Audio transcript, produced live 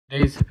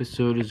Today's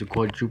episode is a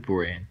quadruple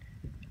rant.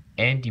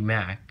 Andy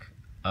Mack,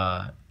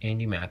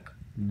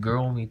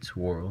 Girl Meets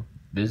World,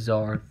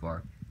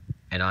 B-Bizaardvark,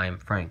 and I Am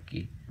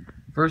Frankie.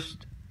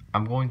 First,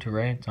 I'm going to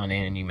rant on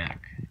Andy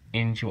Mack.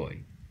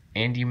 Enjoy.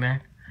 Andy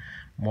Mack,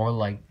 more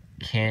like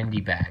candy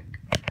bag.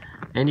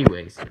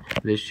 Anyways,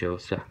 this show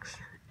sucks.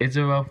 It's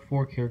about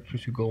four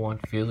characters who go on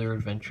failure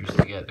adventures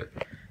together.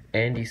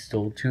 Andy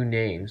stole two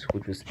names,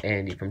 which was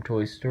Andy from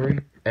Toy Story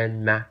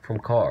and Mack from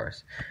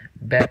Cars.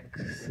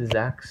 Bex is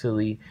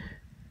actually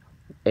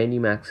Andy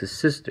Mack's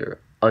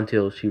sister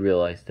until she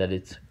realized that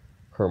it's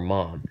her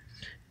mom.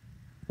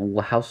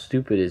 How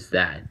stupid is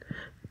that?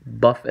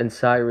 Buff and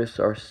Cyrus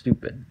are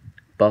stupid.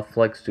 Buff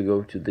likes to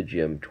go to the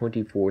gym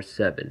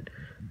 24/7,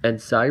 and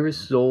Cyrus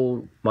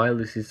stole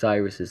Miley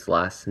Cyrus's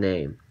last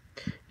name,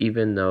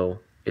 even though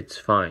it's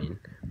fine.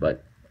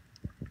 But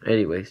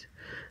anyways,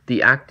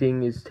 the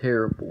acting is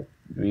terrible,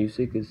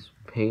 music is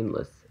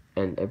painless,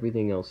 and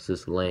everything else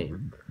is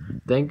lame.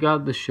 Thank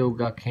God the show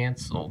got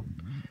canceled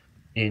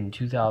in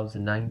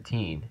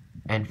 2019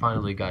 and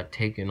finally got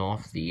taken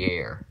off the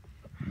air.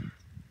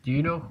 Do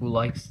you know who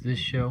likes this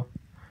show?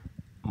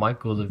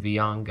 Michael the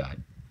Vion Guy,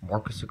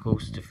 Marcus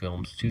Acosta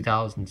Films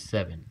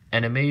 2007,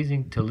 and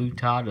Amazing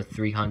Talutada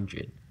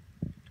 300.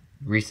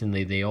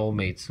 Recently they all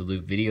made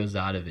salute videos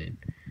out of it.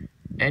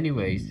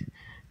 Anyways,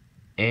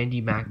 Andy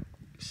Mack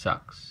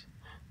sucks.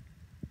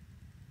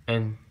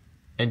 And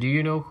do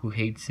you know who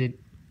hates it?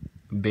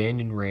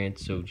 Abandoned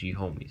Rants OG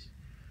homies.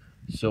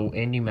 So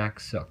Andy Mack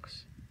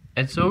sucks.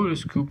 And so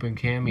does Coop and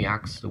Cammy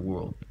Axe the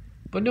World.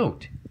 But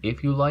note,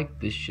 if you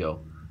like this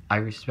show, I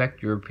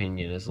respect your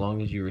opinion as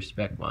long as you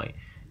respect mine.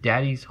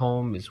 Daddy's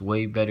Home is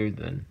way better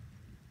than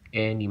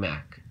Andy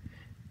Mack.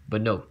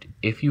 But note,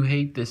 if you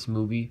hate this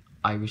movie,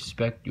 I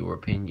respect your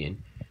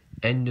opinion.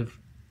 End of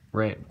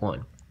rant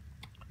 1.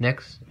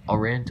 Next, I'll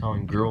rant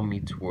on Girl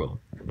Meets World.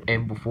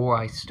 And before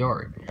I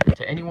start,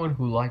 to anyone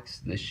who likes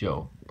this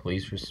show,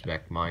 please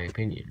respect my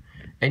opinion.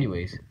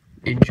 Anyways,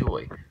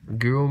 enjoy.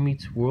 Girl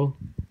Meets World,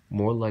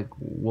 more like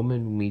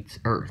Woman Meets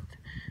Earth.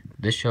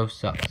 This show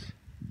sucks.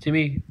 To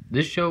me,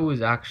 this show is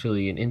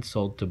actually an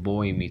insult to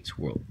Boy Meets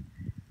World,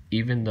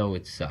 even though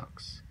it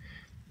sucks.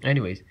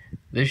 Anyways,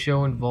 this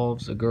show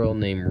involves a girl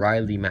named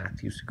Riley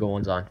Matthews who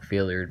goes on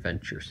failure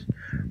adventures.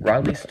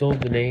 Riley stole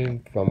the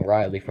name from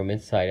Riley from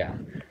Inside Out.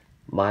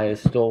 Maya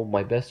stole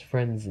my best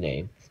friend's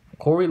name.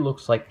 Corey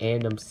looks like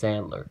Adam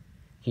Sandler.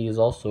 He is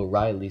also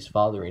Riley's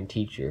father and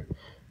teacher.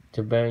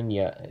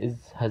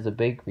 Tabanya has a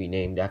bakery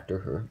named after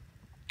her.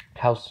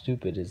 How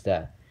stupid is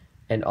that?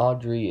 And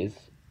Audrey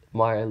is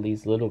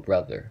Miley's little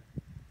brother.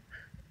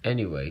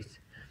 Anyways,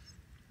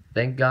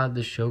 thank God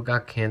the show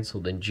got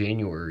canceled in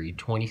January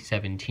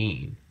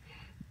 2017.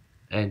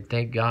 And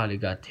thank God it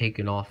got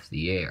taken off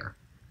the air.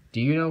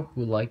 Do you know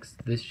who likes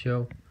this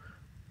show?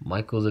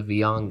 Michael the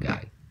Vion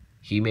Guy.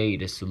 He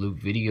made a salute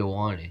video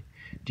on it.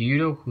 Do you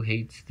know who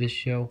hates this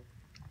show?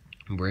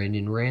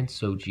 Brandon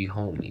Rants OG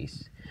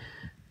homies.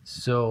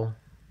 So,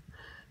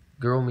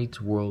 Girl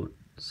Meets World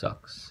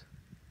sucks.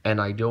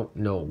 And I don't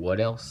know what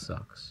else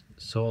sucks.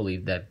 So I'll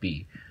leave that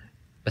be.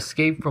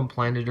 Escape from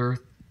Planet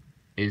Earth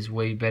is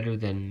way better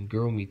than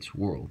Girl Meets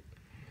World.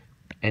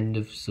 End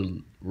of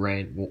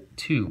rant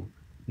 2.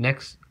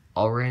 Next,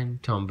 I'll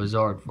rant on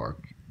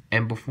B-Bizaardvark.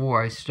 And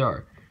before I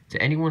start, to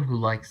anyone who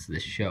likes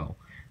this show,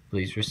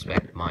 please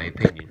respect my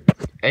opinion.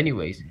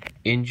 Anyways,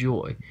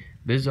 enjoy.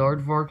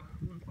 B-Bizaardvark,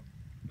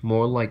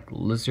 more like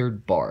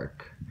lizard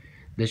bark.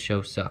 This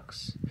show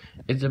sucks.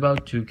 It's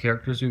about two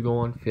characters who go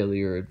on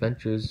failure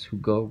adventures who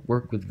go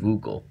work with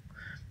Voogle.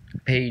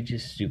 Paige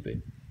is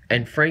stupid.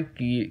 And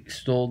Frankie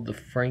stole the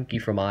Frankie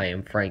from I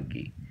Am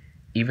Frankie.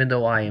 Even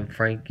though I Am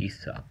Frankie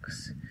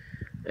sucks.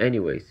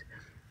 Anyways,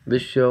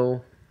 this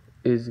show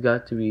is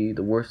got to be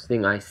the worst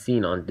thing I've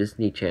seen on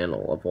Disney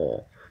Channel of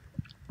all.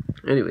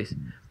 Anyways,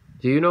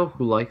 do you know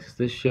who likes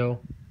this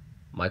show?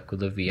 Michael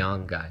the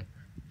Vion Guy.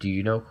 Do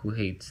you know who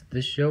hates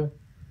this show?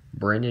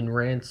 Brandon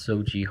Rants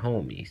OG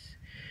homies.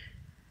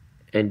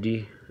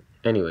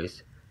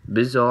 Anyways,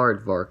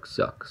 B-Bizaardvark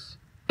sucks.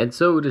 And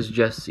so does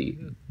Jesse.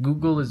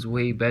 Google is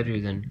way better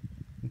than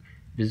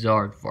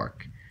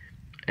B-Bizaardvark.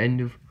 End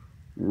of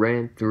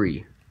rant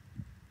 3.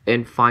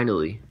 And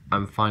finally,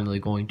 I'm finally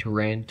going to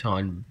rant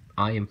on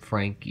I Am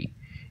Frankie.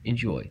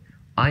 Enjoy.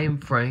 I Am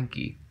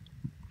Frankie.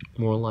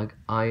 More like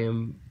I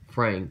Am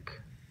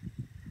Frank.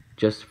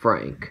 Just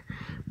Frank.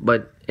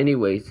 But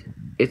anyways,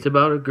 it's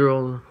about a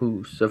girl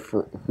who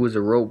is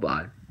a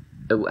robot.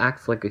 It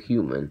acts like a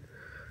human,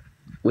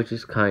 which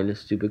is kind of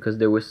stupid because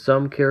there were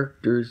some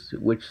characters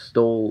which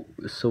stole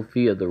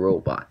Sophia the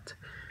robot.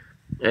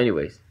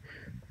 Anyways,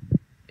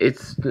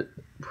 it's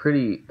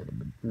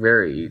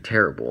very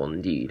terrible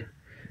indeed.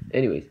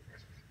 Anyways,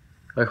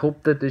 I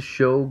hope that this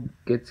show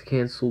gets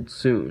canceled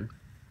soon.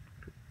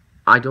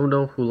 I don't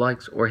know who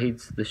likes or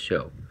hates the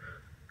show,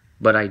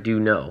 but I do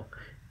know.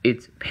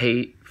 It's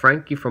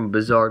Frankie from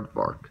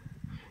B-Bizaardvark.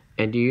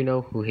 And do you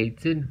know who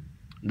hates it?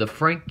 The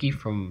Frankie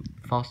from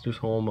Foster's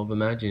Home of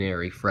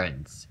Imaginary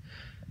Friends.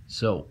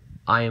 So,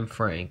 I Am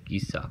Frankie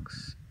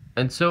sucks.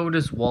 And so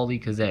does Wally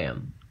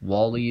Kazam.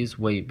 Wally is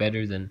way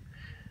better than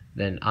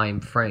I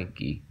Am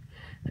Frankie.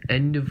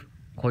 End of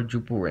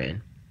quadruple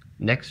rant.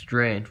 Next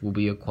rant will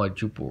be a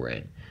quadruple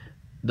rant.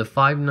 The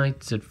Five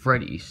Nights at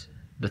Freddy's,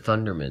 the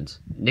Thundermans,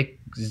 Nick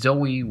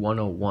Zoe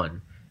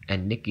 101,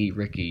 and Nicky,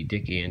 Ricky,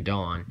 Dicky, and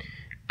Dawn.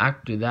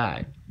 After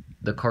that,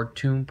 the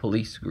cartoon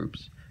police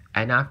groups.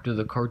 And after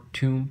the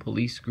cartoon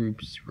police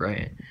groups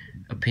rant,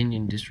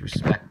 opinion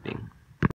disrespecting.